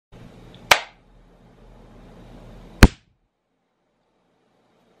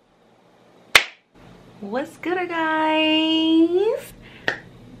What's good, guys?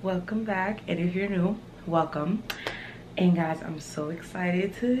 Welcome back, and if you're new, welcome. And guys, I'm so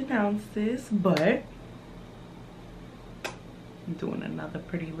excited to announce this, but I'm doing another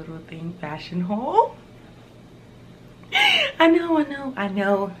Pretty Little Thing fashion haul. I know.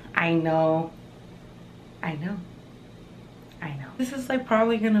 This is like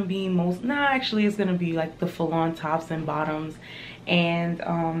probably gonna be actually it's gonna be like the full-on tops and bottoms. And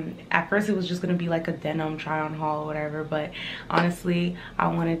at first it was just gonna be like a denim try on haul or whatever, but honestly I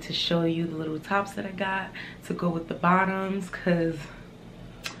wanted to show you the little tops that I got to go with the bottoms, because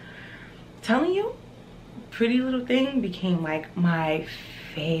telling you, Pretty Little Thing became like my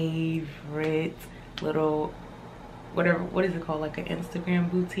favorite little what is it called, like an Instagram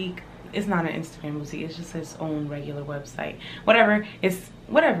boutique. It's not an Instagram boutique, it's just its own regular website. Whatever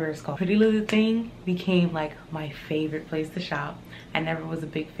it's called. Pretty Little Thing became like my favorite place to shop. I never was a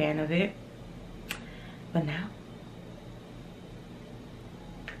big fan of it, but now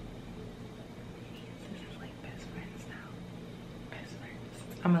this is like best friends now. Best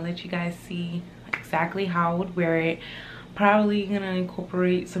friends. I'm gonna let you guys see exactly how I would wear it. Probably gonna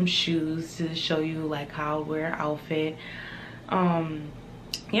incorporate some shoes to show you like how I would wear an outfit.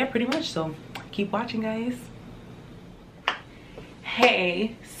 Yeah, pretty much. So keep watching, guys.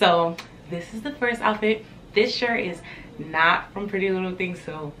 Hey, so this is the first outfit. This shirt is not from Pretty Little Thing,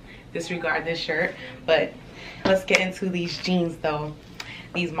 so disregard this shirt. But let's get into these jeans though.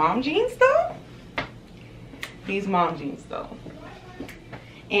 These mom jeans though.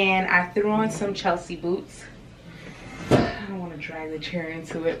 And I threw on some Chelsea boots. I don't want to drag the chair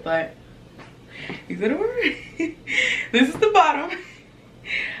into it, but these are the words. This is the bottom.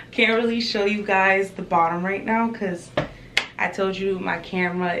 Can't really show you guys the bottom right now because I told you my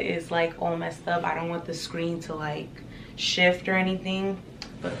camera is like all messed up. I don't want the screen to like shift or anything.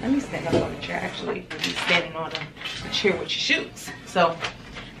 But let me stand up on the chair. Actually, I'll be standing on a chair with your shoes. So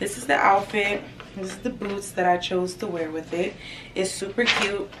this is the outfit. This is the boots that I chose to wear with it. It's super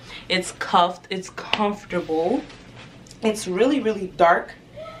cute. It's cuffed. It's comfortable. It's really dark.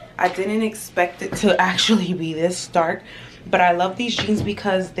 I didn't expect it to actually be this dark. But I love these jeans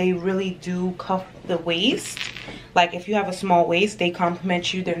because they really do cuff the waist. Like if you have a small waist, they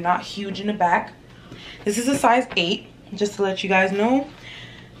compliment you. They're not huge in the back. This is a size 8, just to let you guys know.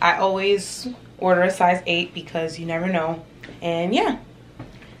 I always order a size 8 because you never know. And yeah,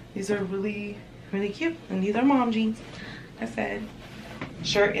 these are really cute. And these are mom jeans. Like I said,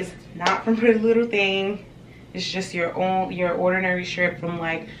 shirt is not from Pretty Little Thing. It's just your ordinary shirt from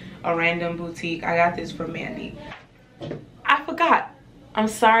like a random boutique. I got this from Mandy. I forgot. I'm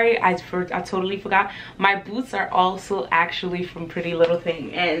sorry, I totally forgot. My boots are also actually from Pretty Little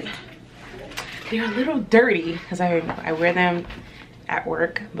Thing, and they're a little dirty because I wear them at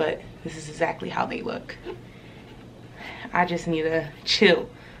work, but this is exactly how they look. I just need to chill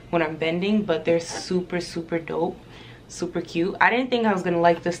when I'm bending, but they're super dope, super cute. I didn't think I was gonna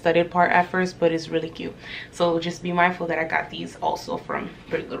like the studded part at first, but it's really cute. So just be mindful that I got these also from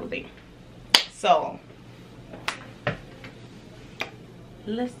Pretty Little Thing. So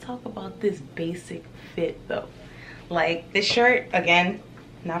let's talk about this basic fit though. Like this shirt, again,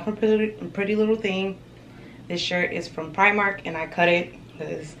 not from Pretty Little Thing. This shirt is from Primark, and I cut it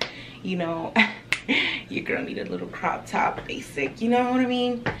because, you know, your girl need a little crop top basic, you know what I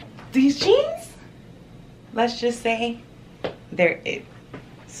mean? These jeans, let's just say they're it.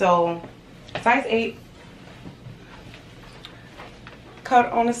 So size 8,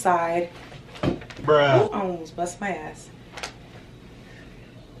 cut on the side. Bruh. Ooh, I almost bust my ass.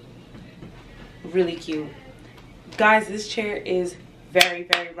 Really cute, guys. This chair is very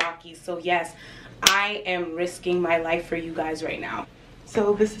rocky, so yes, I am risking my life for you guys right now.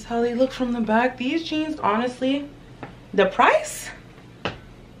 So this is how they look from the back. These jeans, honestly, the price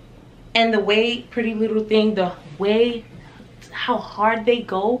and the way Pretty Little Thing, the way how hard they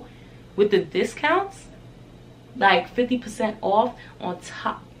go with the discounts, like 50% off on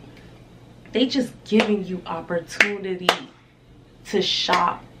top, they just giving you opportunity to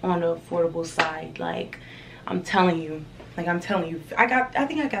shop on the affordable side. Like I'm telling you, I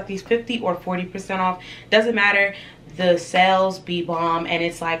think I got these 50 or 40% off. Doesn't matter, the sales be bomb, and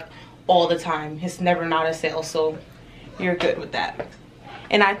it's like all the time. It's never not a sale, so you're good with that.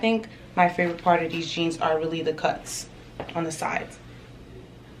 And I think my favorite part of these jeans are really the cuts on the sides.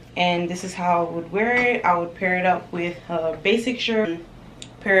 And this is how I would wear it. I would pair it up with a basic shirt,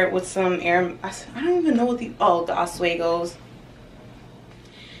 pair it with some I don't even know what the Oswegos.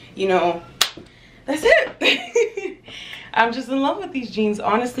 You know, that's it. I'm just in love with these jeans.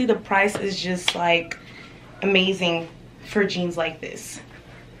 Honestly, the price is just like amazing for jeans like this.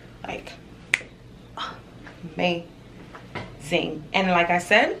 Like, oh, amazing. And like I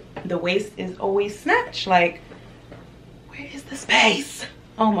said, the waist is always snatched. Like, where is the space?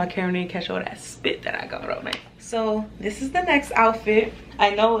 Oh, my camera didn't catch all that spit that I got on it. So this is the next outfit.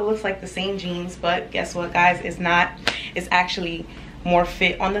 I know it looks like the same jeans, but guess what, guys? It's not. It's actually more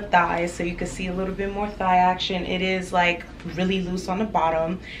fit on the thighs, so you can see a little bit more thigh action. It is like really loose on the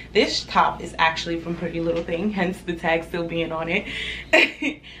bottom. This top is actually from Pretty Little Thing, hence the tag still being on it.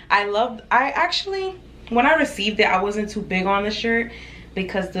 I actually, when I received it, I wasn't too big on the shirt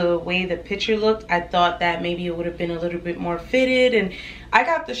because the way the picture looked, I thought that maybe it would have been a little bit more fitted. And I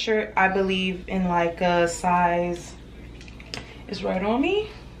got the shirt, I believe, in like a size, it's right on me.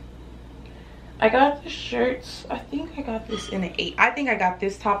 I got the shirts, I think I got this in an 8. I think I got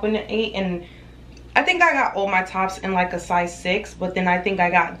this top in an 8, and I think I got all my tops in like a size 6, but then I think I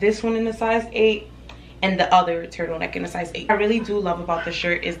got this one in a size 8 and the other turtleneck in a size 8. I really do love about the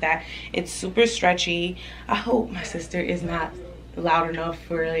shirt is that it's super stretchy. I hope my sister is not loud enough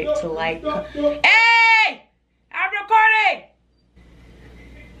for it to like, hey, I'm recording.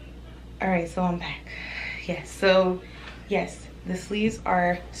 All right, so I'm back. Yes, so yes, the sleeves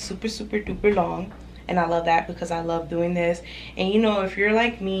are super duper long, and I love that because I love doing this. And you know, if you're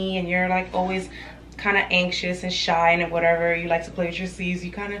like me and you're like always kind of anxious and shy and whatever, you like to play with your sleeves,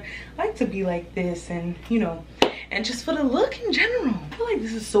 you kind of like to be like this, and you know, and just for the look in general. I feel like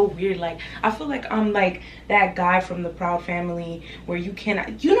this is so weird. Like, I feel like I'm like that guy from the Proud Family where you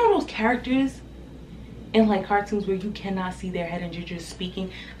cannot, you know those characters in like cartoons where you cannot see their head and you're just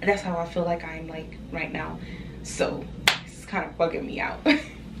speaking? That's how I feel like I'm like right now. So it's kind of bugging me out.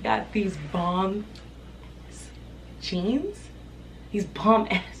 Got these bomb jeans, these bomb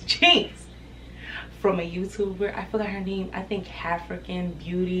ass jeans from a YouTuber. I forgot her name. I think African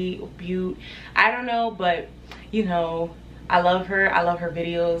Beauty or Butte, I don't know, but you know, I love her. I love her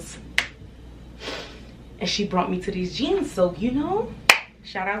videos, and she brought me to these jeans, so you know,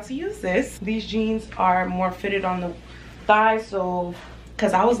 shout out to you, sis. These jeans are more fitted on the thighs, so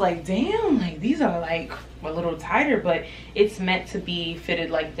because I was like, damn, like these are like a little tighter, but it's meant to be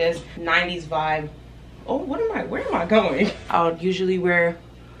fitted like this 90s vibe. Oh, where am I going? I'll usually wear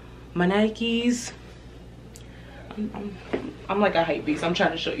my Nikes. I'm like a hype beast. I'm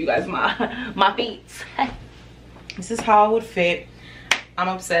trying to show you guys my feet. This is how it would fit. I'm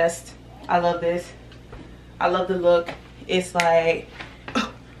obsessed. I love this. I love the look. It's like,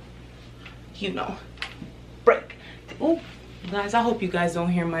 you know, break. Ooh, guys, I hope you guys don't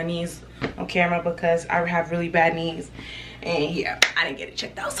hear my knees on camera because I have really bad knees, and yeah, I didn't get it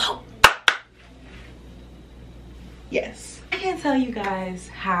checked out. So yes, I can't tell you guys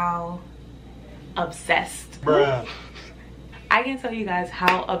how obsessed. Bruh. I can tell you guys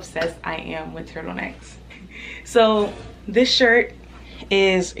how obsessed I am with turtlenecks. So this shirt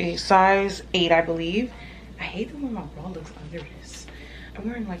is a size 8, I believe. I hate the way my bra looks under this. I'm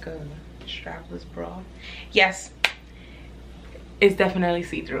wearing like a strapless bra. Yes, it's definitely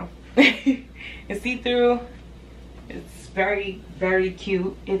see-through. It's see-through. It's very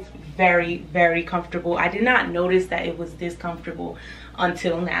cute. It's very comfortable. I did not notice that it was this comfortable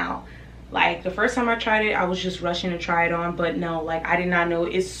until now. Like the first time I tried it, I was just rushing to try it on, but no, like I did not know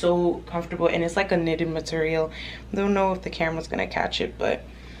it's so comfortable, and it's like a knitted material. I don't know if the camera's gonna catch it, but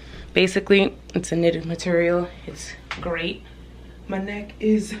basically it's a knitted material. It's great. My neck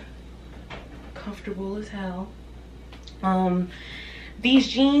is comfortable as hell. These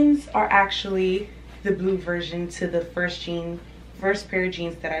jeans are actually the blue version to the first pair of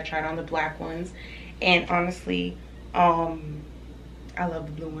jeans that I tried on, the black ones. And honestly, I love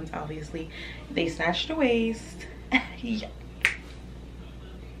the blue ones, obviously. They snatch the waist. Yeah.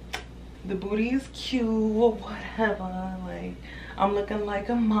 The booty is cute or whatever. Like, I'm looking like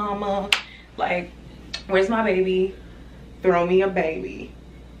a mama. Like, where's my baby? Throw me a baby.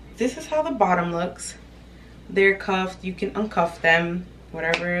 This is how the bottom looks. They're cuffed. You can uncuff them,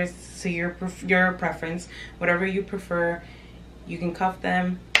 whatever is to your preference. Whatever you prefer, you can cuff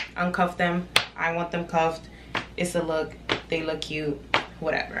them, uncuff them. I want them cuffed. It's a look. They look cute,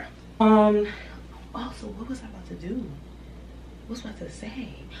 whatever. Also, what was I about to do? What was I about to say?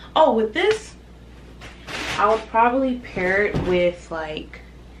 Oh, with this, I would probably pair it with like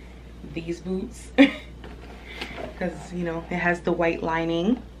these boots because you know it has the white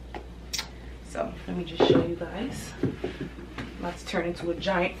lining. So let me just show you guys. I'm about to turn into a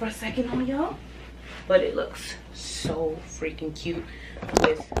giant for a second on y'all, but it looks so freaking cute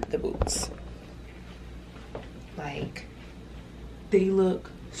with the boots. Like, they look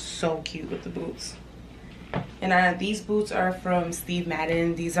so cute with the boots. And these boots are from Steve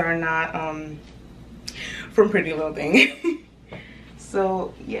Madden. These are not from Pretty Little Thing.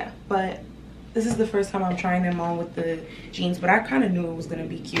 So yeah, but This is the first time I'm trying them on with the jeans, but I kind of knew it was gonna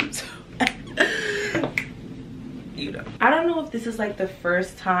be cute. So. You know, I don't know if this is like the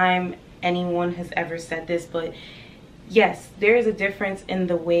first time anyone has ever said this, but yes, there is a difference in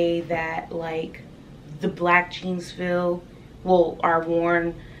the way that like the black jeans feel, well, are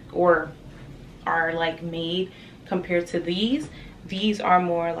worn or are like made compared to these. These are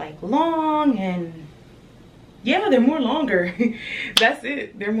more like long, and yeah, they're more longer. That's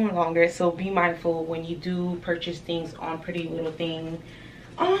it, they're more longer. So be mindful when you do purchase things on Pretty Little Thing.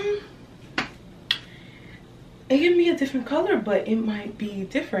 It can be a different color, but it might be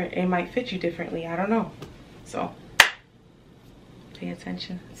different. It might fit you differently, I don't know. So pay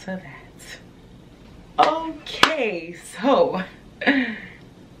attention to that. Okay, so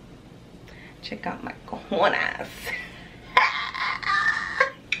check out my cojones.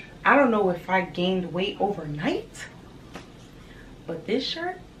 I don't know if I gained weight overnight, but this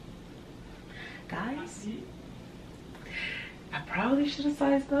shirt, guys, I probably should have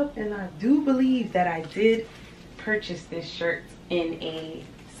sized up, and I do believe that I did purchase this shirt in a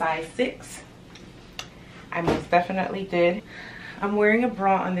size 6. I most definitely did. I'm wearing a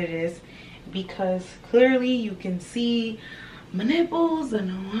bra under this because clearly you can see my nipples, and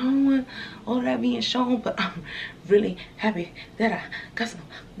I don't want all that being shown, but I'm really happy that I got some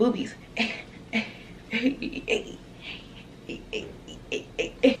boobies.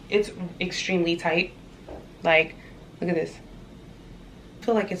 It's extremely tight. Like, look at this. I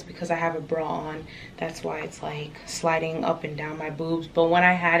feel like it's because I have a bra on, that's why it's like sliding up and down my boobs. But when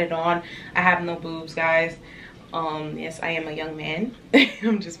I had it on, I have no boobs, guys. Yes, I am a young man.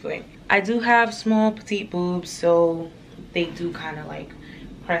 I'm just playing. I do have small petite boobs, so they do kind of like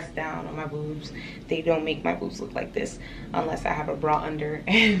press down on my boobs. They don't make my boobs look like this unless I have a bra under,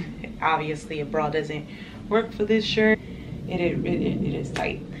 and obviously a bra doesn't work for this shirt. It is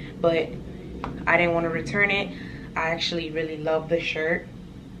tight, but I didn't want to return it. I actually really love this shirt.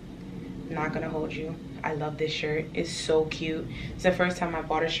 Not gonna hold you, I love this shirt. It's so cute. It's the first time I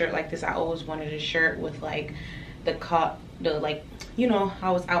bought a shirt like this. I always wanted a shirt with like the cut, the like, you know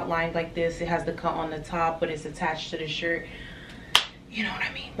how it's outlined like this. It has the cut on the top, but it's attached to the shirt. You know what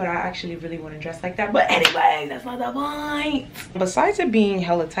I mean? But I actually really want to dress like that. But anyway, that's not the point. Besides it being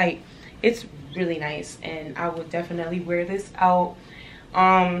hella tight, it's really nice, and I would definitely wear this out.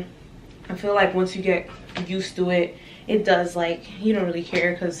 I feel like once you get used to it, it does, like, you don't really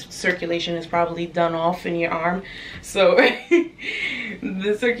care because circulation is probably done off in your arm. So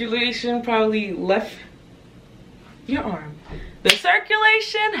the circulation probably left your arm. The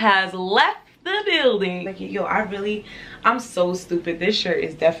circulation has left the building. Like, yo, I'm so stupid. This shirt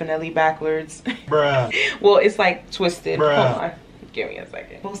is definitely backwards. Bruh. Well, it's like twisted. Bruh. Hold on, give me a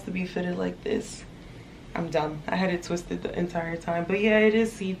second. It's supposed to be fitted like this. I'm dumb. I had it twisted the entire time. But yeah, it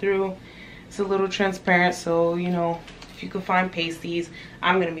is see-through. It's a little transparent, so you know, if you could find pasties,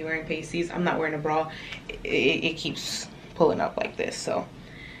 I'm gonna be wearing pasties. I'm not wearing a bra. It keeps pulling up like this. So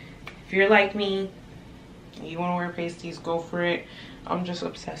if you're like me, you want to wear pasties, go for it. I'm just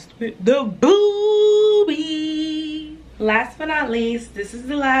obsessed with the boobie. Last but not least, this is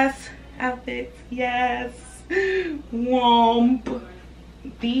the last outfit. Yes, womp.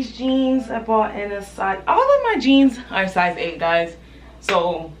 These jeans I bought in a size, all of my jeans are size 8, guys.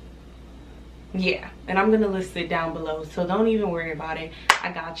 So yeah, and I'm gonna list it down below, so don't even worry about it.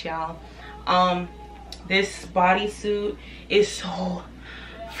 I got y'all. This bodysuit is so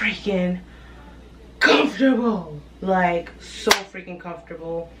freaking comfortable, like so freaking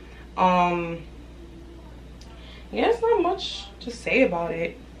comfortable. Yeah, it's not much to say about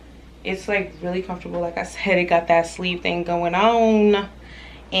it. It's like really comfortable. Like I said, it got that sleeve thing going on,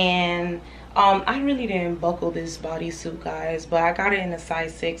 and I really didn't buckle this bodysuit, guys, but I got it in a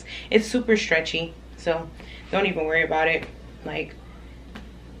size 6. It's super stretchy, so don't even worry about it. Like,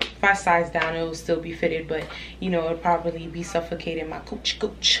 if I size down, it will still be fitted, but you know, it'll probably be suffocating my cooch.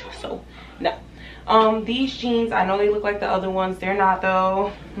 So no. These jeans, I know they look like the other ones. They're not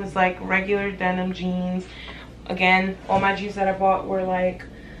though. It's like regular denim jeans. Again, all my jeans that I bought were like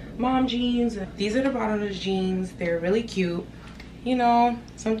mom jeans. These are the bottomless jeans. They're really cute. You know,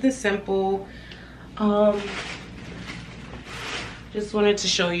 something simple. Just wanted to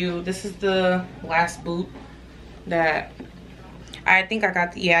show you. This is the last boot that I think I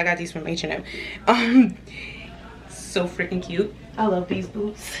got. Yeah, I got these from H&M. So freaking cute. I love these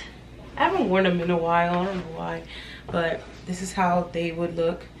boots. I haven't worn them in a while. I don't know why, but this is how they would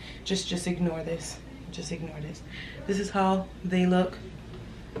look. Just ignore this. Just ignore this. This is how they look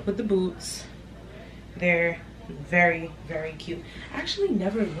with the boots. They're very, very cute. I actually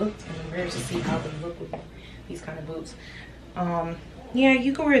never looked in the mirror to see how they look with these kind of boots. Yeah,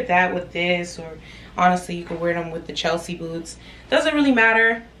 you can wear that with this, or honestly you can wear them with the Chelsea boots. Doesn't really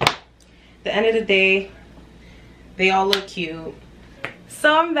matter. At the end of the day, they all look cute.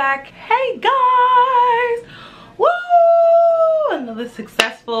 So I'm back. Hey guys, woo, another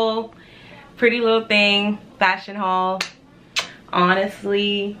successful Pretty Little Thing fashion haul.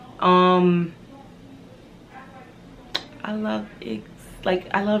 Honestly, I love it. Like,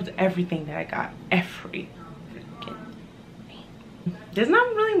 I loved everything that I got. Every freaking thing. There's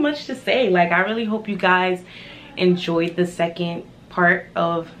not really much to say. Like, I really hope you guys enjoyed the second part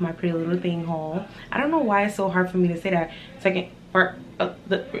of my Pretty Little Thing haul. I don't know why it's so hard for me to say that. Second part of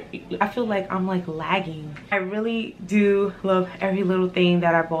the, I feel like I'm like lagging. I really do love every little thing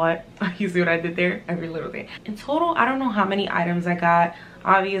that I bought. You see what I did there? Every little thing. In total, I don't know how many items I got.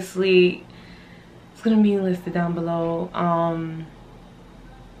 Obviously, it's gonna be listed down below.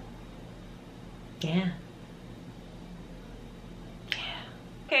 Yeah.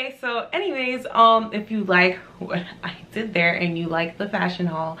 Okay, so anyways, if you like what I did there and you like the fashion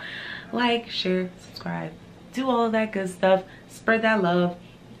haul, like, share, subscribe, do all of that good stuff, spread that love.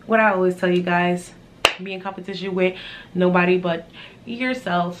 What I always tell you guys, be in competition with nobody but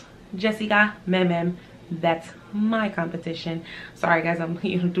yourself. Jessica Memem, that's my competition. Sorry guys, I'm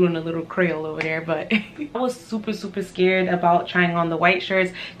doing a little Creole over there, but I was super scared about trying on the white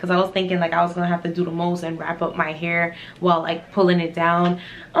shirts because I was thinking like I was gonna have to do the most and wrap up my hair while like pulling it down.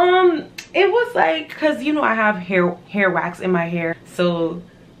 It was like, because you know I have hair wax in my hair, so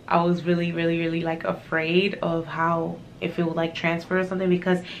I was really like afraid of how, if it would like transfer or something,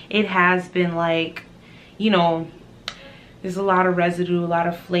 because it has been like, you know, there's a lot of residue, a lot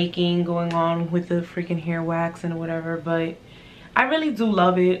of flaking going on with the freaking hair wax and whatever, but I really do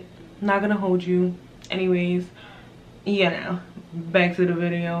love it. I'm not gonna hold you. Anyways, yeah, back to the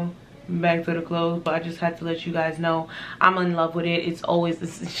video, back to the clothes, but I just had to let you guys know I'm in love with it. It's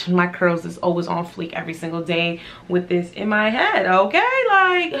always, my curls is always on fleek every single day with this in my head, okay?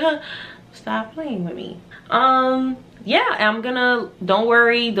 Like, stop playing with me. Yeah, I'm gonna, don't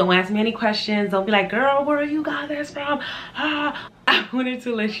worry, don't ask me any questions, don't be like, girl, where you got this from? I wanted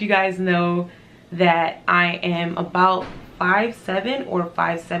to let you guys know that I am about 5'7" or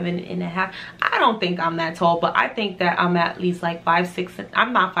 5'7.5". I don't think I'm that tall, but I think that I'm at least like 5'6".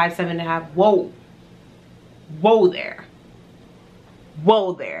 I'm not 5'7.5". Whoa there,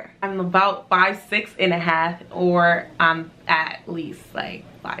 I'm about 5'6.5", or I'm at least like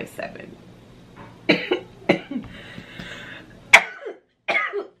 5'7".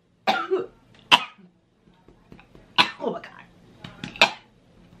 Oh my god.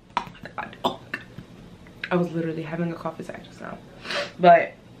 Oh my god. I was literally having a cough attack just now.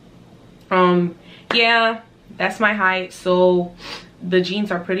 But yeah, that's my height. So the jeans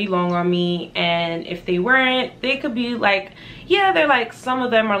are pretty long on me, and if they weren't, they could be like, yeah, they're like, some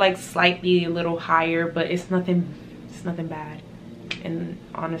of them are like slightly a little higher, but it's nothing bad. And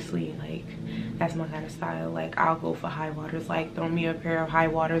honestly, like, that's my kind of style. Like, I'll go for high waters. Like, throw me a pair of high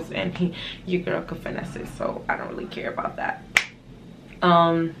waters and your girl could finesse it, so I don't really care about that.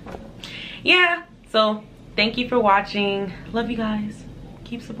 Yeah, so thank you for watching. Love you guys.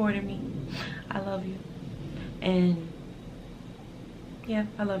 Keep supporting me. I love you. And yeah,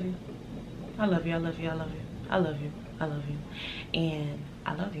 I love you. I love you. I love you. I love you. I love you. I love you. And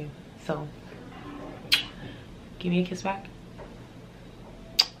I love you. So give me a kiss back.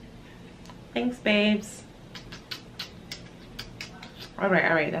 Thanks, babes. All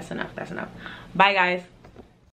right, that's enough. Bye, guys.